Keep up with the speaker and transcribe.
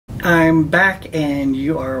I'm back and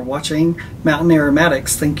you are watching Mountain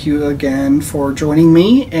Aromatics. Thank you again for joining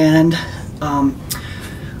me. And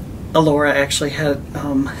Alora actually had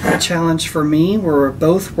a challenge for me. We're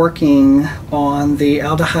both working on the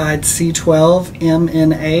Aldehyde C-12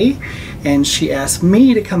 MNA, and she asked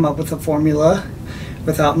me to come up with a formula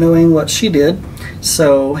without knowing what she did.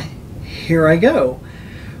 So here I go.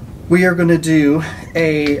 We are going to do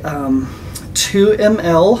a 2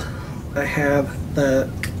 ml. I have the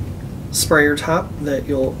sprayer top that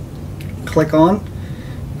you'll click on.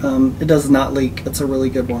 It does not leak. It's a really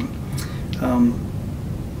good one.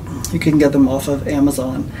 You can get them off of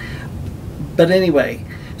Amazon. But anyway,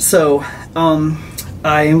 so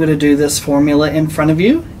I am going to do this formula in front of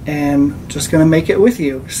you and just going to make it with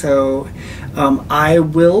you. So I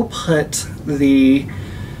will put the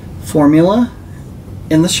formula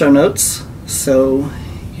in the show notes, so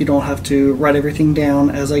you don't have to write everything down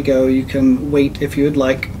as I go. You can wait if you would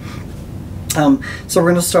like. So we're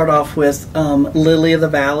going to start off with Lily of the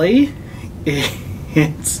Valley.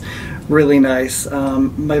 It's really nice.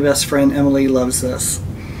 My best friend Emily loves this.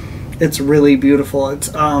 It's really beautiful. It's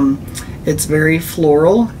very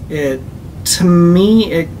floral. To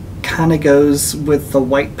me, it kind of goes with the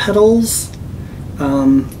white petals.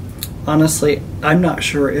 Honestly, I'm not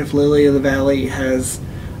sure if Lily of the Valley has,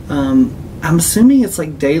 I'm assuming it's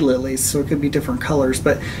like daylilies, so it could be different colors,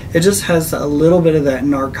 but it just has a little bit of that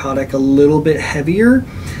narcotic, a little bit heavier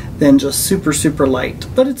than just super, super light.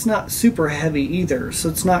 But it's not super heavy either, so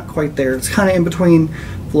it's not quite there. It's kind of in between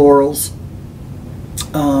florals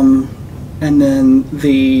and then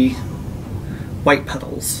the white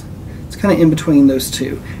petals. It's kind of in between those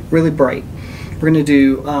two, really bright. We're going to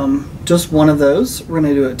do just one of those. We're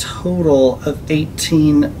going to do a total of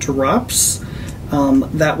 18 drops.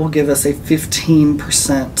 That will give us a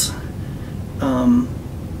 15%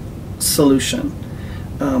 solution.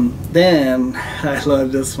 Then, I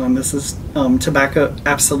love this one. This is Tobacco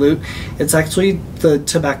Absolute. It's actually the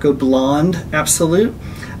Tobacco Blonde Absolute.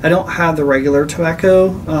 I don't have the regular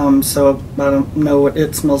tobacco, so I don't know what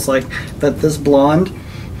it smells like, but this blonde,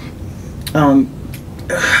 wow,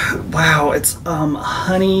 it's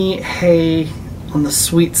honey, hay on the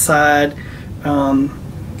sweet side.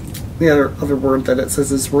 The other word that it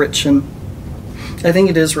says is rich, and I think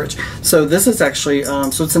it is rich. So this is actually,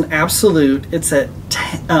 so it's an absolute. It's at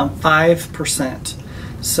 5%.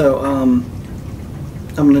 So I'm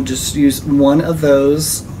going to just use one of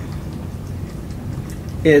those.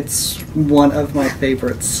 It's one of my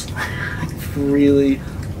favorites. I really,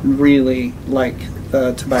 really like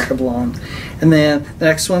the Tobacco Blonde. And then the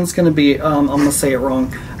next one's going to be, I'm going to say it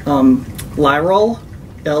wrong, Lyral,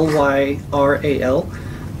 L-Y-R-A-L.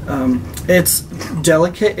 It's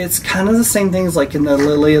delicate. It's kind of the same things like in the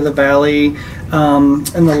Lily of the Valley and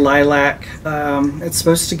the Lilac. It's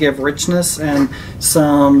supposed to give richness and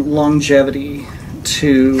some longevity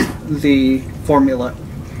to the formula.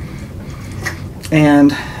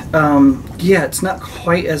 And yeah, it's not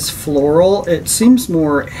quite as floral. It seems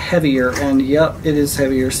more heavier, and yep, it is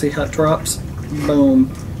heavier. See how it drops?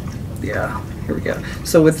 Boom. Yeah, here we go.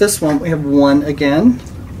 So with this one, we have one again.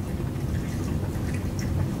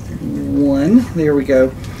 One, there we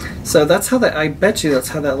go. So that's how that, I bet you that's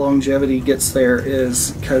how that longevity gets there,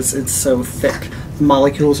 is because it's so thick. The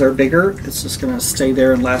molecules are bigger, it's just going to stay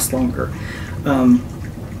there and last longer.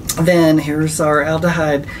 Then here's our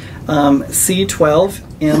Aldehyde C-12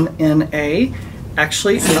 MNA.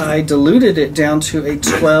 Actually, I diluted it down to a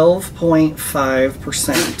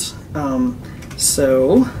 12.5%.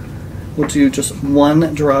 So we'll do just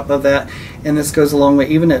one drop of that, and this goes a long way.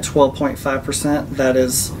 Even at 12.5%, that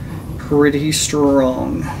is pretty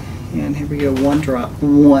strong. And here we go, one drop,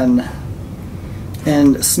 one.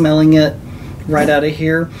 And smelling it right out of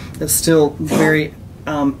here, it's still very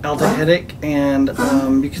aldehydic, and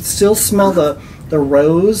you can still smell the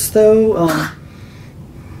rose though.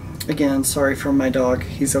 Again, sorry for my dog,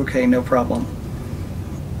 he's okay, no problem.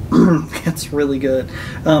 It's really good.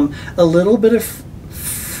 A little bit of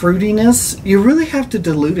fruitiness. You really have to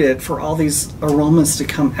dilute it for all these aromas to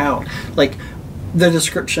come out. Like the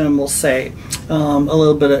description will say a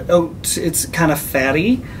little bit of, oh, it's kind of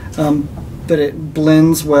fatty, but it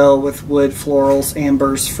blends well with wood, florals,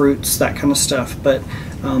 ambers, fruits, that kind of stuff. But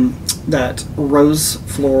that rose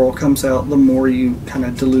floral comes out the more you kind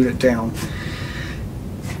of dilute it down.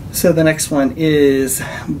 So the next one is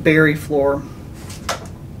Berryflor,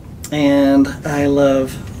 and I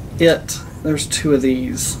love it. There's two of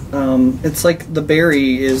these. It's like the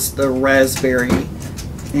berry is the raspberry,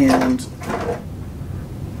 and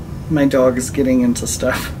my dog is getting into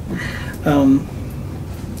stuff.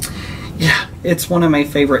 Yeah, it's one of my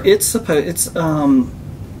favorite. It's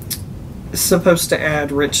supposed to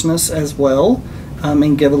add richness as well,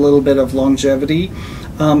 and give a little bit of longevity.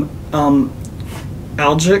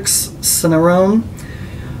 Algix Synarome.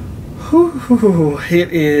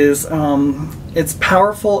 It is. It's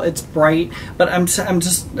powerful. It's bright, but I'm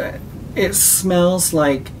just. It smells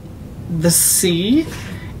like the sea.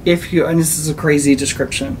 If you, and this is a crazy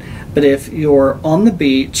description, but if you're on the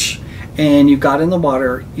beach and you got in the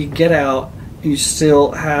water, you get out, and you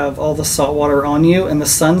still have all the salt water on you, and the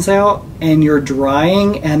sun's out, and you're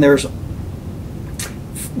drying, and there's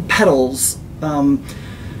petals,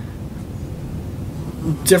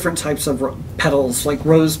 different types of petals, like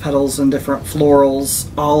rose petals and different florals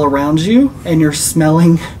all around you, and you're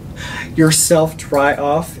smelling yourself dry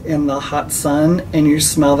off in the hot sun, and you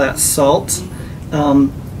smell that salt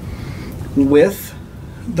with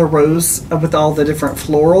the rose, with all the different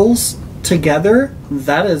florals together.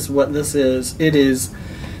 That is what this is.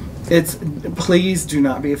 It's please do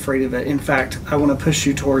not be afraid of it. In fact, I want to push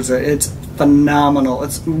you towards it. It's phenomenal.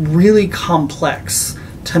 It's really complex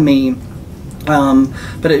to me,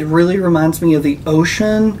 but it really reminds me of the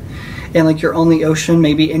ocean, and like you're on the ocean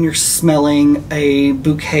maybe and you're smelling a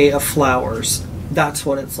bouquet of flowers. That's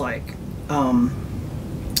what it's like.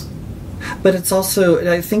 But it's also,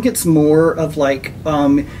 I think it's more of like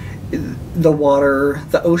the water,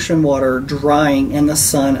 the ocean water drying in the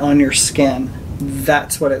sun on your skin.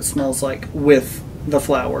 That's what it smells like with the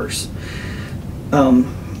flowers.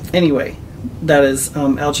 Anyway, that is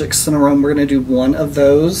Algix Synarome. We're going to do one of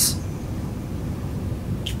those.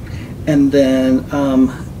 And then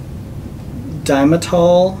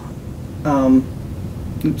Dimetol.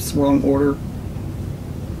 Oops, wrong order.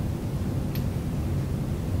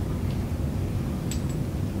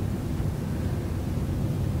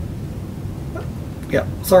 Yeah,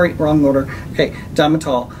 sorry, wrong order. Okay,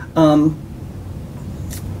 Dimetol.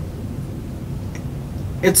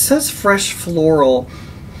 It says fresh floral,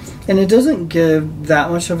 and it doesn't give that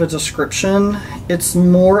much of a description. It's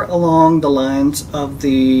more along the lines of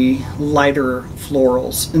the lighter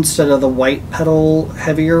florals instead of the white petal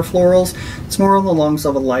heavier florals. It's more on the lines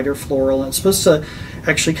of a lighter floral, and it's supposed to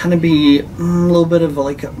actually kind of be a little bit of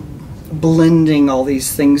like blending all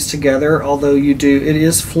these things together, although it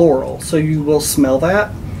is floral, so you will smell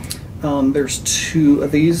that. There's two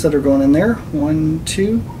of these that are going in there, 1,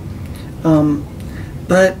 2.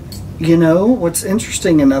 But you know what's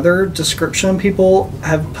interesting, another description people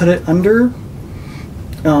have put it under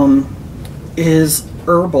is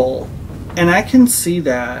herbal, and I can see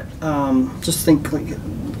that. Just think like,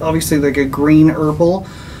 obviously like a green herbal,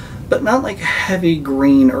 but not like heavy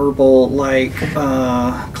green herbal like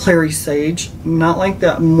clary sage, not like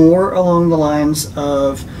that, more along the lines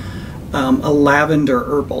of a lavender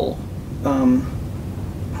herbal.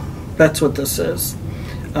 That's what this is.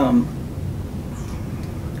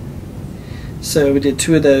 So we did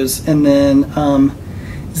 2 of those, and then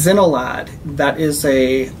Zenolide. That is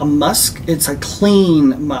a musk. It's a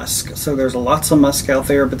clean musk. So there's lots of musk out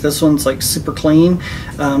there, but this one's like super clean,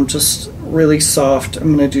 just really soft.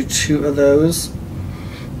 I'm going to do 2 of those.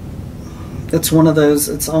 It's one of those,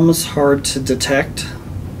 it's almost hard to detect,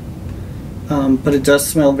 but it does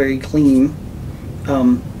smell very clean.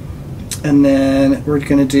 And then we're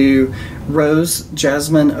going to do Rose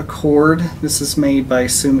Jasmine Accord. This is made by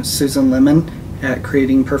Susan Lemon at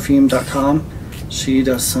creatingperfume.com. She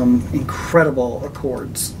does some incredible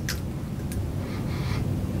accords.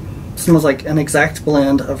 It smells like an exact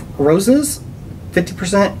blend of roses,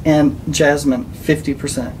 50%, and jasmine,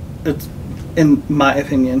 50%. It's, in my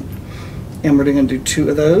opinion. And we're going to do 2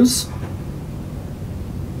 of those.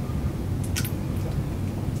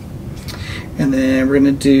 And then we're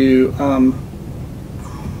going to do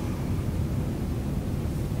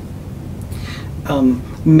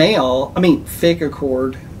Fig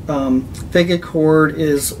Accord. Fig Accord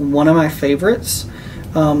is one of my favorites.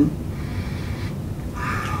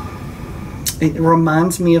 It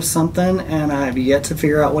reminds me of something, and I have yet to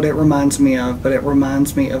figure out what it reminds me of, but it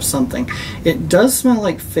reminds me of something. It does smell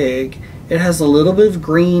like fig. It has a little bit of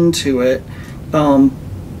green to it.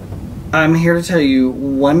 I'm here to tell you,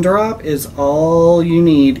 1 drop is all you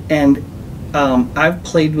need, and I've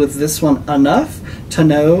played with this one enough to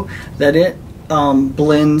know that it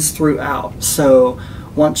blends throughout. So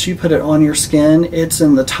once you put it on your skin, it's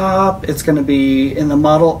in the top, it's going to be in the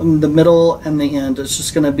middle, and the end. It's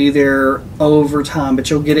just going to be there over time, but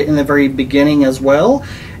you'll get it in the very beginning as well,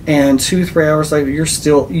 and 2-3 hours later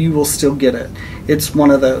you will still get it. It's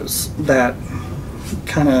one of those that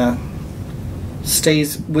kind of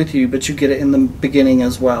stays with you, but you get it in the beginning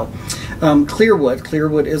as well. Clearwood.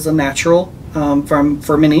 Clearwood is a natural from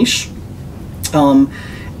Manish.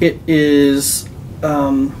 It is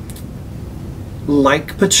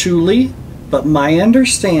like patchouli, but my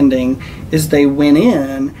understanding is they went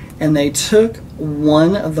in and they took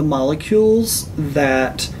one of the molecules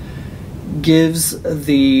that gives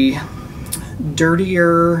the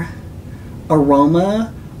dirtier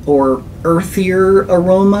aroma or earthier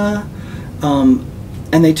aroma,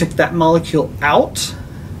 and they took that molecule out,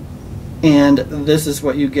 and this is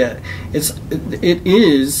what you get. It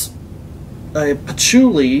is a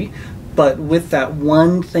patchouli, but with that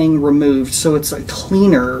one thing removed, so it's a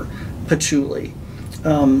cleaner patchouli.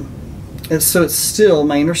 So it's still,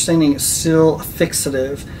 my understanding is still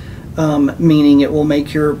fixative, meaning it will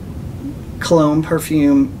make your cologne,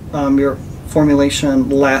 perfume, your formulation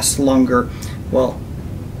last longer. Well,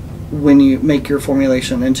 when you make your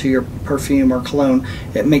formulation into your perfume or cologne,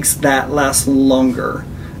 it makes that last longer.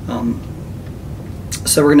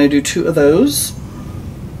 So we're going to do 2 of those.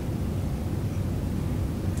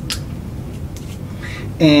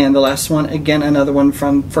 And the last one, again, another one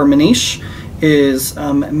for Manish, is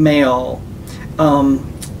Mayol.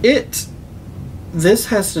 This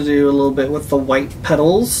has to do a little bit with the white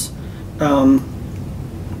petals,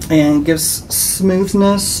 and gives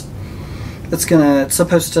smoothness. It's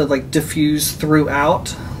supposed to like diffuse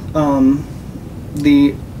throughout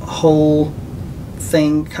the whole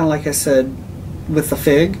thing, kind of like I said with the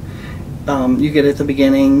fig. You get it at the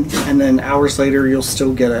beginning, and then hours later you'll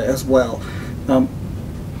still get it as well.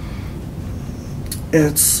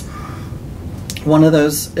 It's one of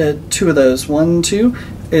those, 2 of those. 1, 2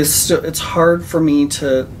 is still, it's hard for me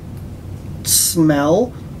to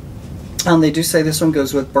smell. They do say this one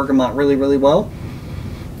goes with bergamot really, really well.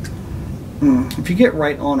 If you get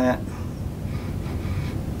right on it,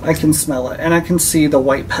 I can smell it, and I can see the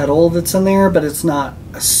white petal that's in there, but it's not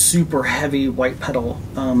a super heavy white petal,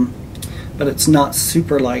 but it's not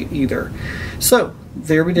super light either. So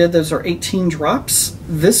there we did. Those are 18 drops.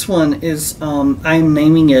 This one is, I'm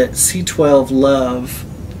naming it C12 Love.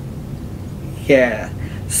 Yeah.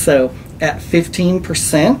 So at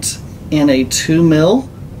 15% in a 2 ml.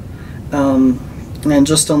 And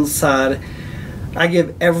just on the side, I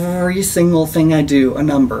give every single thing I do a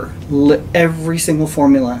number. Every single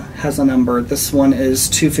formula has a number. This one is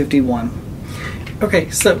 251. Okay,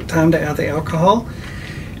 so time to add the alcohol.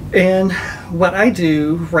 And what I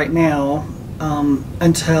do right now,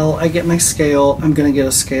 until I get my scale, I'm going to get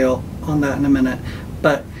a scale on that in a minute,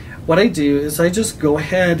 but what I do is I just go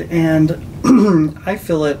ahead and I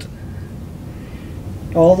fill it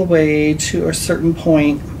all the way to a certain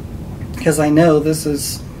point, because I know this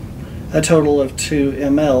is a total of 2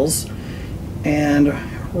 mLs, and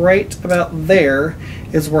right about there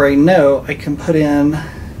is where I know I can put in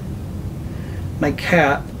my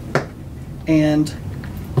cap and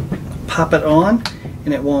pop it on,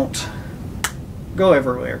 and it won't go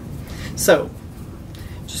everywhere. So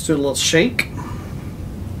just do a little shake,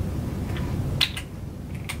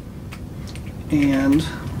 and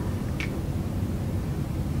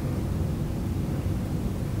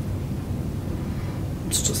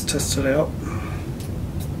let's just test it out.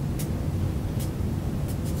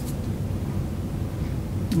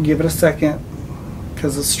 Give it a second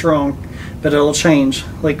because it's strong, but it'll change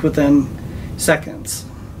like within seconds.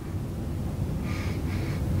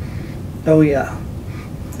 Oh yeah,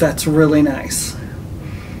 that's really nice.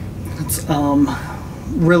 It's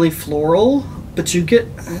really floral, but you get,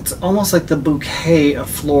 it's almost like the bouquet of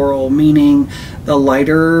floral, meaning the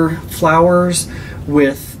lighter flowers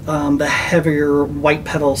with the heavier white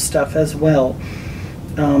petal stuff as well.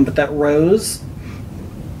 But that rose,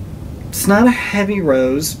 it's not a heavy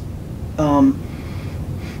rose, but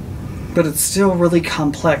it's still really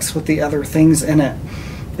complex with the other things in it.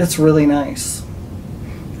 It's really nice.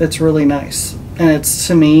 It's really nice. And it's,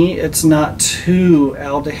 to me, it's not too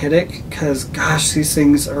aldehydic, because gosh, these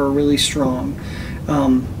things are really strong.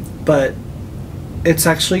 But it's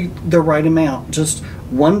actually the right amount. Just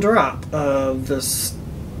 1 drop of this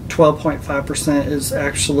 12.5% is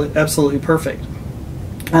actually absolutely perfect.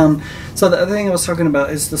 So the other thing I was talking about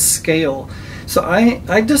is the scale. So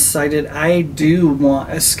I decided I do want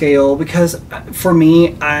a scale, because for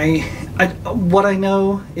me, what I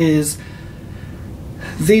know is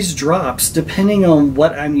these drops, depending on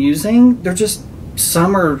what I'm using, they're just,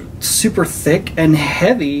 some are super thick and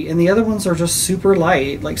heavy, and the other ones are just super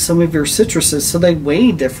light, like some of your citruses, so they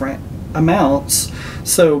weigh different amounts.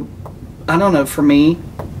 So I don't know, for me,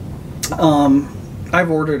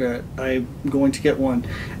 I've ordered it. I'm going to get one,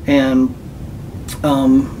 and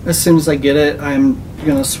as soon as I get it, I'm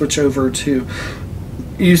gonna switch over to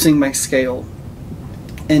using my scale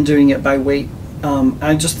and doing it by weight.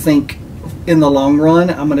 I just think in the long run,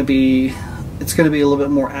 it's gonna be a little bit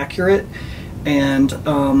more accurate, and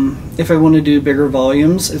if I want to do bigger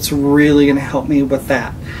volumes, it's really going to help me with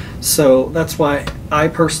that. So that's why I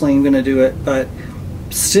personally am going to do it, but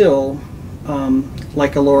still,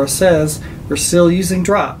 like Alora says, we're still using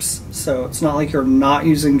drops. So it's not like you're not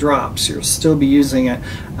using drops, you'll still be using it.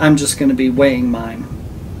 I'm just going to be weighing mine.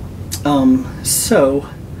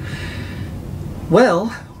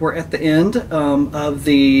 Well, we're at the end of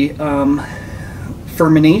the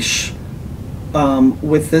Firmenich.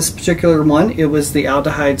 With this particular one, it was the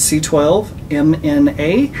Aldehyde C-12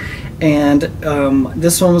 MNA, and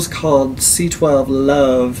this one was called C-12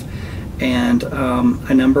 Love, and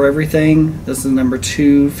I number everything. This is number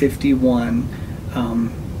 251,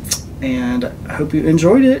 and I hope you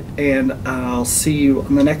enjoyed it, and I'll see you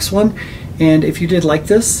on the next one. And if you did like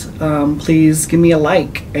this, please give me a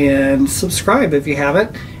like and subscribe if you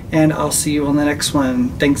haven't, and I'll see you on the next one.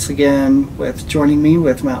 Thanks again with joining me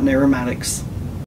with Mountain Aromatics.